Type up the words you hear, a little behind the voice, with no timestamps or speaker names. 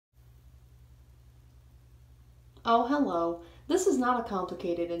Oh, hello. This is not a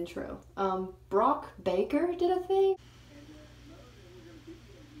complicated intro. Brock Baker did a thing,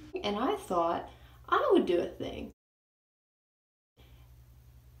 and I thought I would do a thing.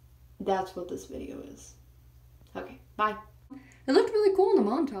 That's what this video is. Okay, bye. It looked really cool in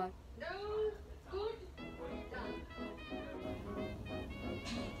the montage.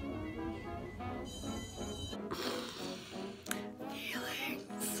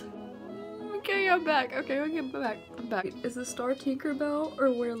 Feelings. Okay, I'm back. Okay, I'm back. Is the star Tinkerbell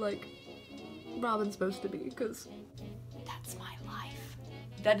or where like Robin's supposed to be? Because that's my life.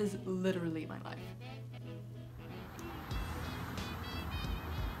 That is literally my life.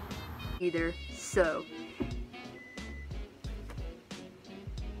 Either so.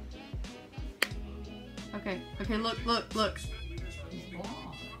 Okay, look.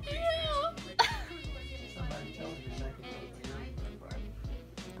 Yeah. Somebody told you to make it look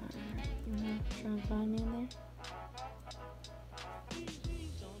Alright, trying to find me in there?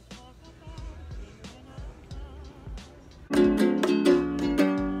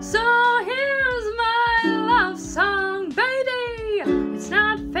 So here's my love song, baby. It's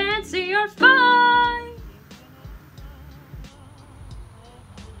not fancy or fine.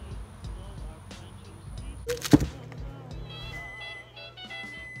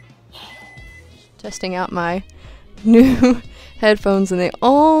 Testing out my new headphones, and they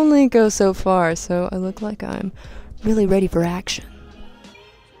only go so far, so I look like I'm really ready for action.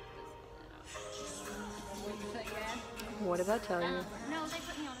 What did I tell you? No, they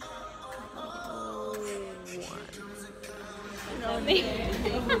put me on Oh, a me.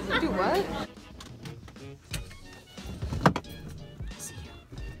 do what?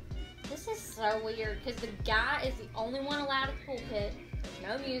 This is so weird because the guy is the only one allowed at the pulpit. There's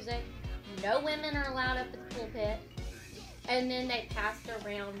no music. No women are allowed up at the pulpit. And then they passed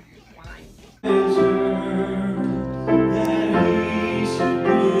around wine.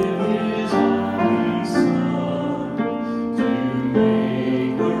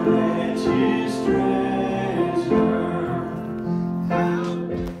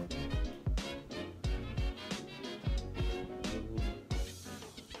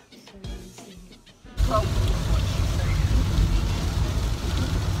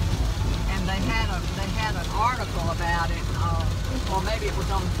 And they had an article about it, or maybe it was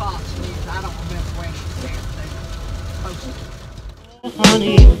on Fox News. I don't remember where she said they posted it.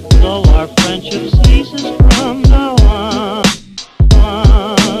 Honey, though our friendship ceases from now on,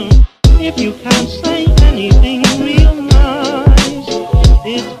 if you can't say anything real nice,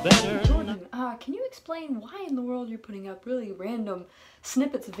 it's better. Jordan, can you explain why in the world you're putting up really random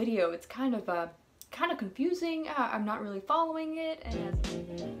snippets of video? It's kind of confusing. I'm not really following it, and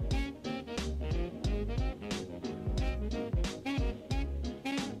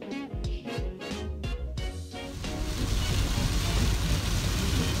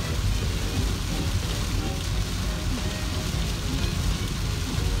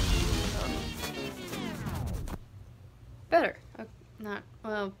better. Not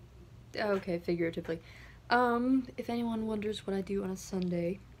well. Okay, figuratively. If anyone wonders what I do on a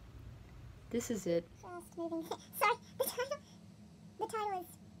Sunday, this is it. Just moving. Sorry, the title is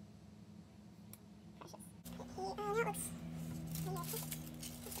precious. That looks.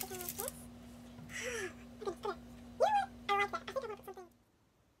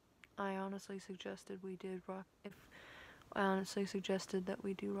 I honestly suggested we did rock. I honestly suggested that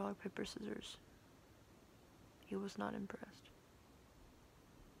we do rock paper scissors. He was not impressed.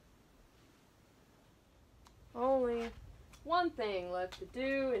 Only one thing left to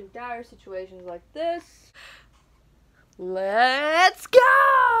do in dire situations like this. Let's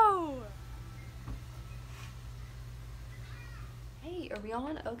go! Hey, are we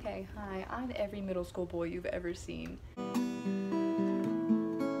on? Okay, hi. I'm every middle school boy you've ever seen. Stay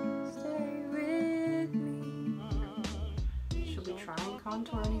with me. Should we try and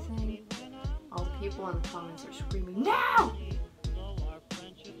contour anything? All the people in the comments are screaming, no!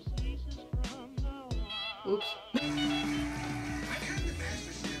 Oops.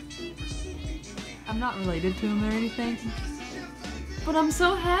 I'm not related to him or anything, but I'm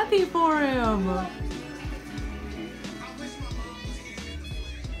so happy for him!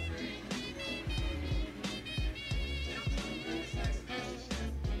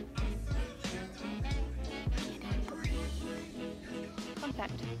 Fun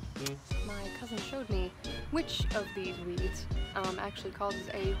fact, my cousin showed me which of these weeds actually causes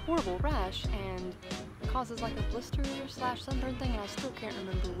a horrible rash and causes like a blister slash sunburn thing, and I still can't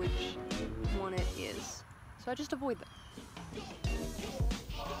remember which one it is. So I just avoid them.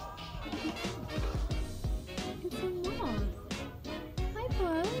 It's a moth. Hi,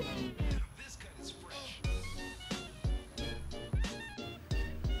 bud.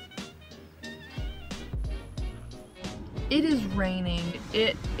 It is raining.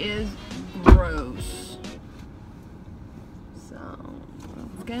 It is gross. So,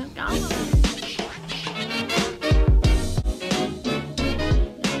 let's get going.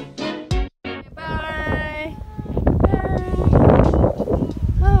 Bye.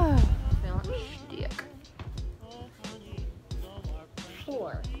 Bye. Feeling stick.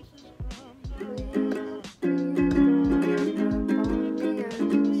 4.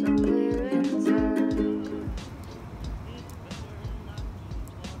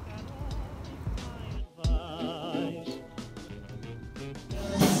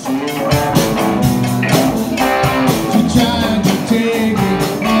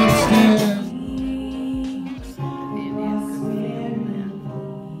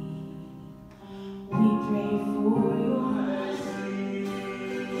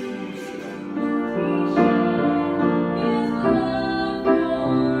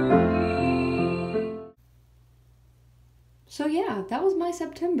 So yeah, that was my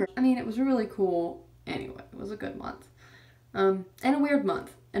September. I mean, it was really cool. Anyway, it was a good month. And a weird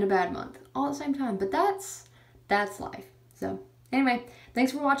month and a bad month all at the same time. But that's life. So anyway,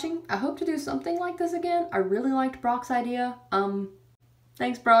 thanks for watching. I hope to do something like this again. I really liked Brock's idea.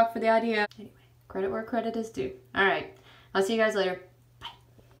 Thanks Brock for the idea. Anyway, credit where credit is due. All right, I'll see you guys later.